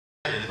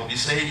going to be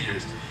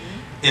saviors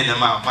in the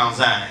Mount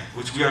Zion,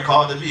 which we are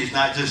called to be. It's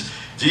not just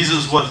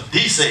Jesus was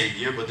the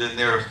Savior, but then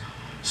there are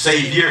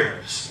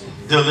saviors,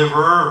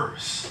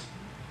 deliverers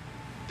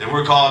that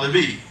we're called to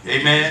be.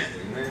 Amen?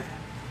 Amen.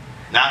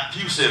 Not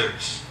pew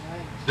sitters,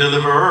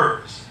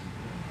 deliverers.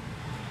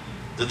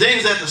 The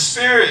things that the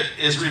Spirit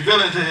is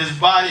revealing to his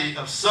body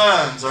of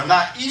sons are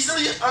not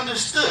easily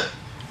understood.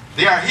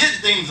 They are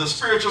hidden things of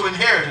spiritual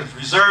inheritance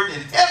reserved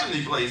in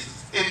heavenly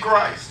places in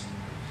Christ.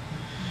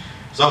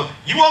 So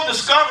you won't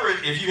discover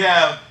it if you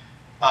have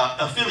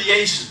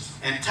affiliations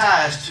and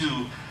ties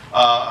to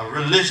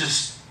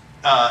religious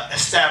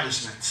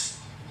establishments.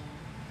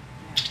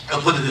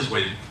 I'll put it this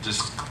way,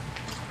 just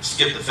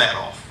skip the fat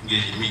off and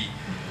get your meat.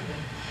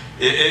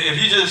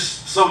 If you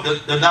just so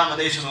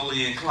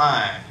denominationally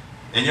inclined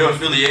and your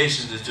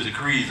affiliation is to the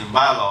creeds and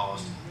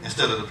bylaws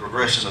instead of the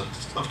progression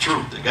of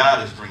truth that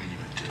God is bringing you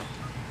into.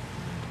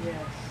 Yes.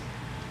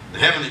 The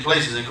heavenly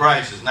places in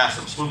Christ is not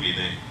some spooky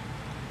thing.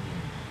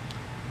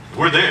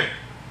 We're there.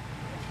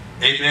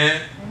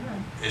 Amen.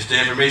 It's the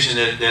information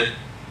that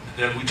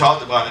we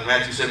talked about in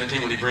Matthew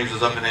 17 when he brings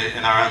us up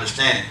in our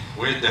understanding.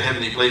 Where the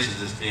heavenly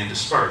places is being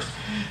dispersed.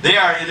 They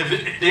are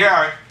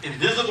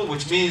invisible,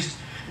 which means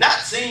not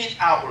seen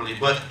outwardly,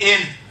 but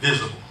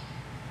invisible.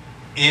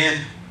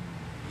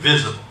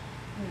 Invisible.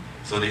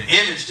 So the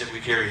image that we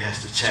carry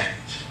has to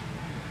change.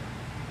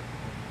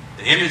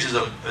 The image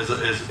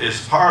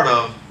is part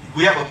of,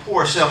 we have a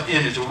poor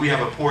self-image, or we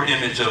have a poor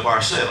image of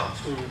ourselves.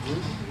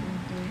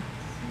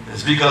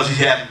 It's because he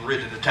hadn't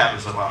written the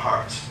tablets of our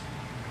hearts.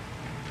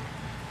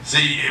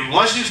 See,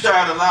 once you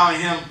start allowing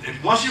him,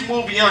 once you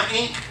move beyond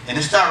ink and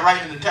then start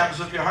writing the tablets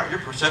of your heart, your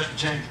perception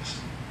changes.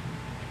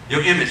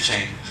 Your image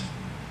changes.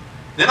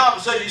 Then all of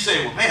a sudden you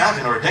say, well, man, I've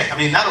been ordained. I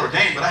mean, not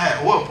ordained, but I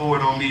had oil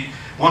poured on me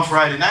one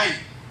Friday night,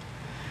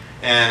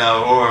 and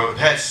or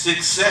had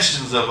 6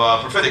 sessions of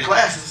prophetic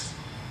classes.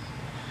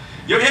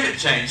 Your image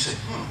changes. You say,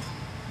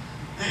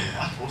 man,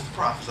 I'm supposed to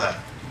prophesy.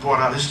 He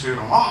poured out his spirit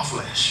on all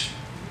flesh.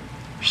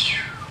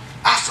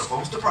 I'm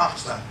supposed to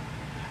prophesy.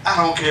 I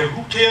don't care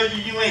who tells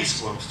you ain't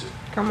supposed to.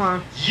 Come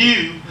on.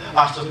 You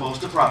are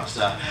supposed to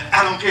prophesy.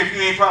 I don't care if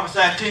you ain't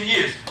prophesied 10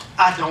 years.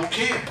 I don't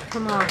care.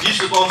 Come on. You're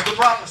supposed to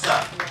prophesy.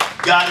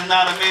 God is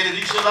not a man that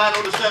he shall lie,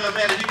 nor the son of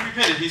man that he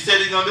repented. He said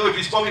he's going to do it. If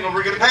he spoke, he's going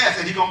to bring it to pass,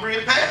 and he's going to bring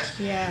it to pass.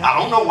 Yeah. I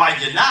don't know why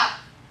you're not,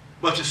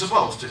 but you're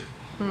supposed to.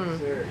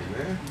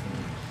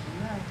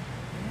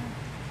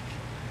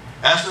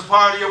 That's the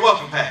part of your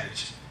welcome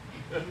package.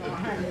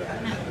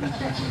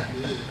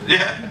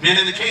 Yeah, being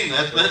in the kingdom,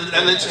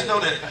 that lets you know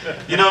that,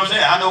 you know what I'm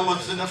saying? I know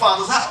what's in the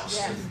Father's house.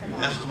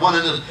 That's one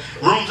of the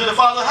rooms in the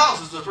Father's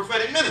house is the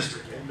prophetic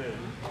ministry.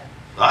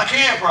 So I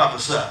can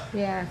prophesy.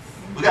 Yes.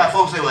 We got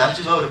folks say, well, I'm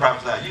too low to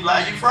prophesy. You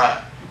lie, you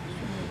fry.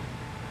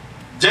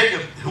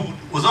 Jacob, who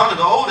was under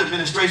the old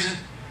administration,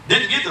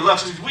 didn't get the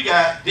luxuries we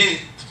got,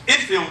 didn't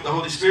infill with the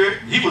Holy Spirit.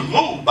 He was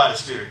moved by the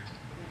Spirit.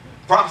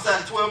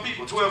 Prophesied to 12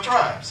 people, 12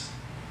 tribes.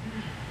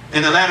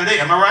 In the latter day,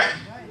 am I right?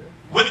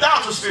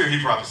 Without the Spirit, he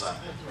prophesied.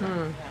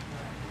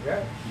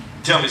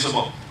 Tell me some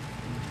more.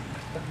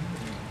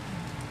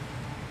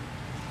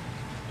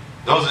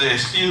 Those are the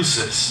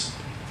excuses.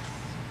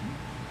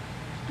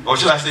 Or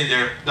should I say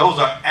those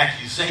are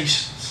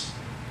accusations.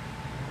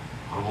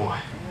 Oh boy.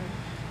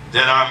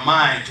 That our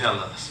mind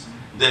tells us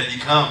that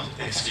becomes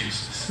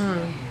excuses.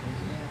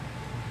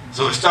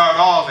 So it started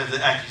off as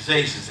an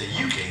accusation. Say,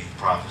 you can't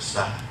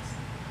prophesy.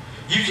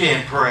 You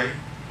can't pray.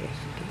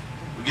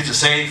 We get the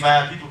same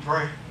 5 people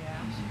pray.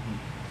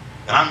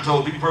 And I'm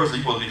told people personally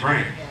you're supposed to be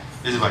praying.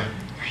 It's like,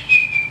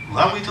 well,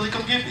 I'll wait till he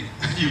come get me.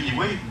 you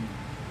wait.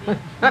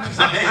 Because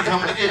I ain't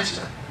coming to get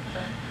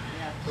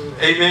you.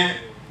 Amen.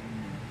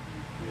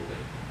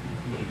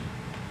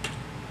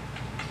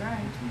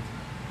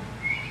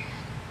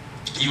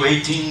 You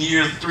 18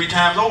 years 3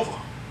 times over.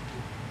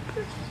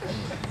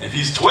 If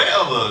he's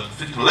 12 or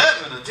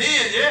 11 or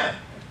 10, yeah.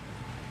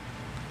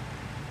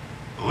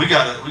 But we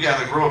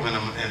gotta grow up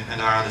in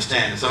our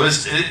understanding. So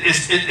it's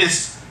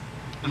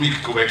let me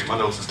go back to my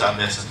notes and stop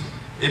messing.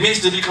 It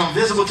means to become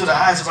visible to the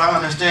eyes of our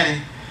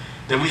understanding,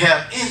 that we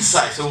have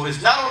insight. So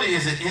it's not only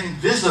is it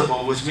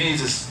invisible, which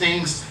means it's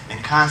things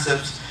and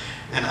concepts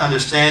and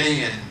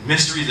understanding and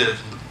mysteries that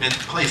have been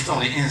placed on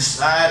the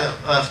inside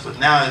of us, but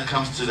now it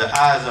comes to the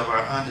eyes of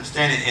our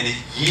understanding and it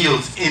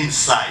yields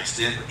insights,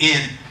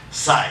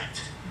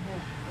 insight.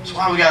 That's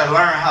why we got to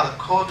learn how to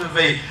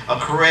cultivate a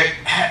correct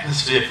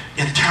atmosphere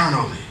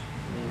internally.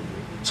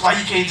 That's why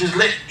you can't just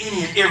let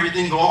any and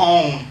everything go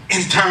on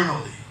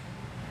internally.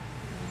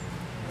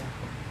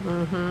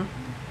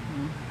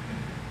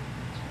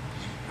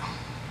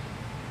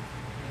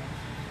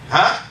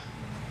 Huh?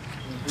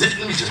 Let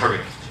me just hurry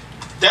up.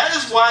 That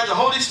is why the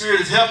Holy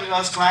Spirit is helping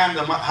us climb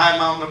the high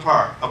mountain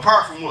apart.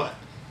 Apart from what?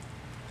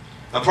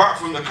 Apart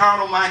from the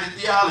carnal-minded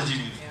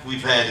theology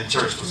we've had in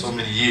church for so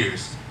many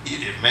years.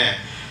 Man,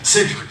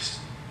 centuries.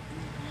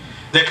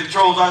 That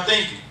controls our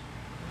thinking.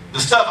 The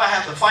stuff I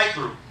have to fight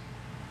through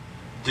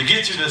to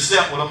get you to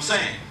accept what I'm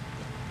saying.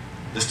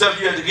 The stuff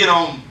you have to get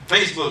on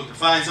Facebook to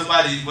find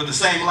somebody with the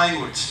same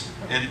language.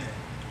 And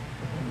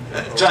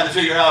Trying to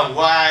figure out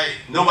why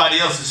nobody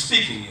else is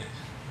speaking it.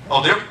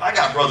 Oh, I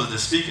got brothers that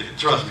speak it,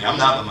 trust me, I'm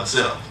not by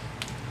myself.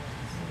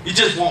 You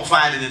just won't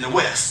find it in the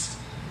West.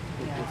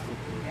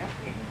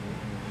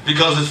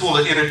 Because it's full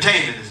of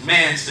entertainment, it's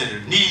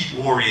man-centered,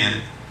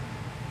 need-oriented.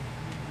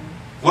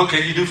 What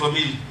can you do for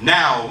me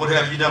now? What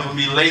have you done for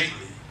me lately?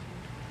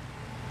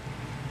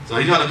 So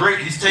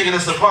he's taking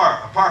us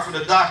apart from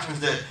the doctrines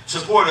that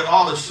supported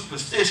all the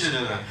superstition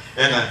and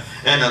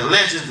the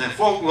legends and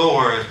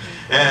folklore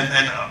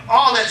and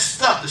all that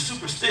stuff, the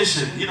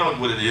superstition, you know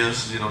what it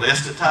is, you know, the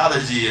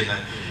eschatology and the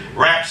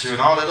rapture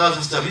and all that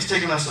other stuff. He's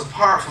taking us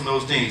apart from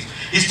those things.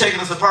 He's taking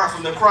us apart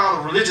from the crowd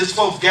of religious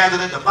folks gathered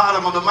at the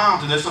bottom of the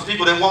mountain. There's some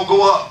people that won't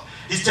go up.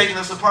 He's taking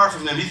us apart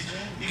from them.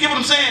 You get what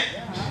I'm saying?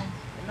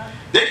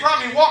 They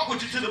probably walk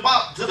with you to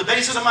the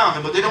base of the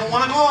mountain, but they don't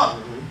want to go up.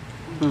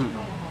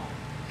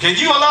 Can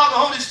you allow the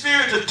Holy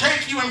Spirit to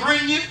take you and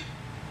bring you?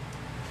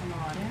 Come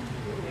on.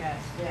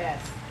 Yes,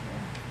 yes.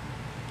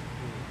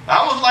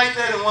 I was like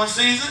that in one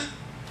season.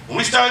 When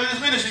we started this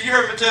ministry, you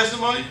heard my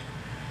testimony.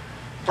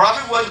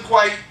 Prophet wasn't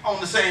quite on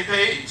the same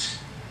page,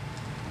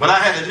 but I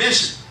had a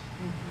mission.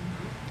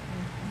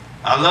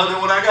 I loved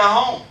him when I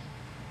got home,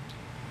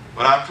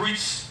 but I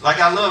preached like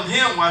I loved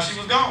him while she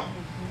was gone.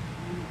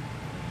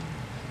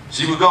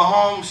 She would go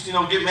home, you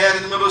know, get mad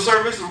in the middle of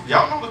service.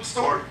 Y'all know the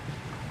story.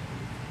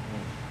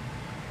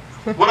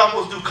 What I'm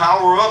supposed to do, cower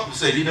her up and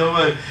say, you know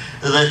what,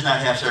 let's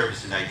not have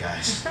service tonight,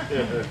 guys.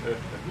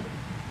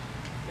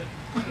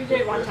 You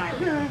did one time.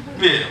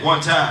 Yeah, one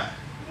time.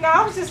 No,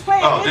 I was just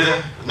playing. Oh, did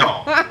I?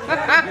 No. I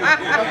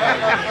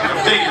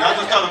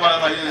just thought about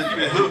it like, you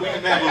been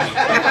hoodwinking that movie.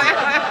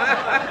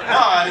 No,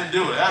 I didn't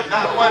do it.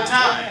 Not one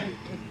time.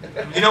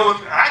 You know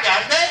what? I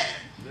got mad.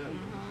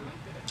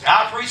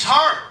 I preached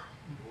harder.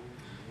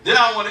 Then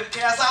I wanted to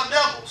cast out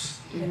devils.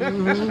 So you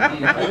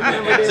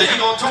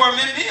gonna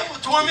torment me? I'm gonna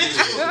torment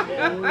you.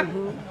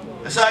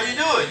 That's how you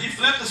do it. You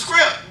flip the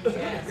script.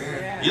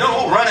 You don't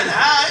go running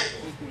high.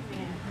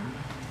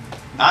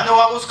 I know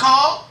I was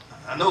called.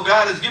 I know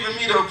God has given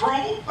me the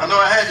approval. I know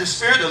I had the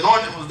Spirit. The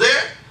anointing was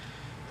there.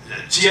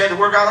 She had to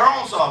work out her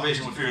own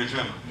salvation with fear and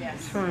trembling.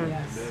 Yes.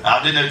 Yes.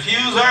 I didn't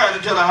accuse her. I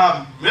didn't tell her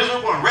how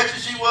miserable and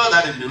wretched she was.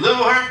 I didn't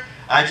belittle her.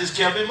 I just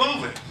kept it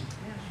moving.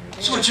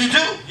 That's what you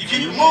do. You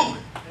keep it moving.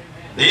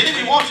 The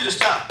enemy wants you to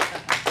stop.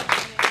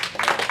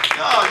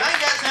 No, I ain't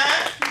got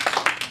time.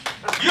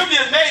 You'll be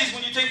amazed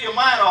when you take your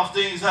mind off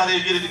things, how they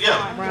get it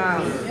together.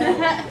 Wow.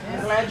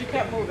 I'm glad you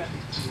kept moving.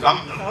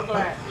 I'm so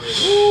glad.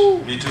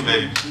 Me too,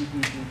 baby.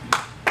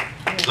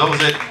 Those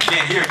that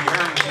can't hear me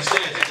heard what you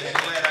said. They're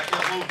glad I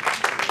kept moving.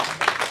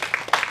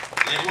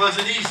 It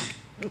wasn't easy,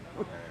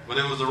 but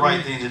it was the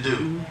right thing to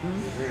do.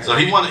 So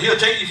he'll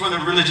take you from the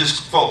religious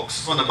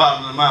folks, from the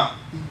bottom of the mountain.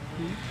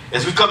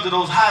 As we come to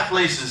those high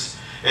places,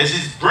 as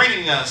he's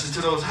bringing us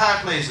into those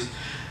high places,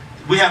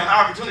 we have an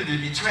opportunity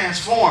to be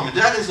transformed. And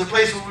that is the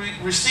place where we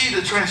receive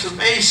the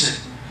transformation.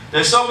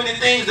 There's so many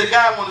things that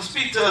God wants to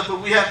speak to us, but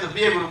we have to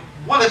be able to,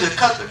 willing to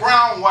cut the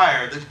ground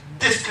wire, the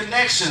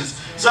disconnections,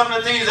 some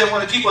of the things that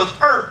want to keep us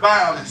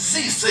earthbound and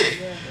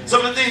seasick,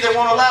 some of the things that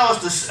want to allow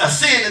us to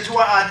ascend into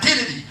our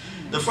identity,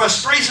 the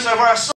frustration of our soul.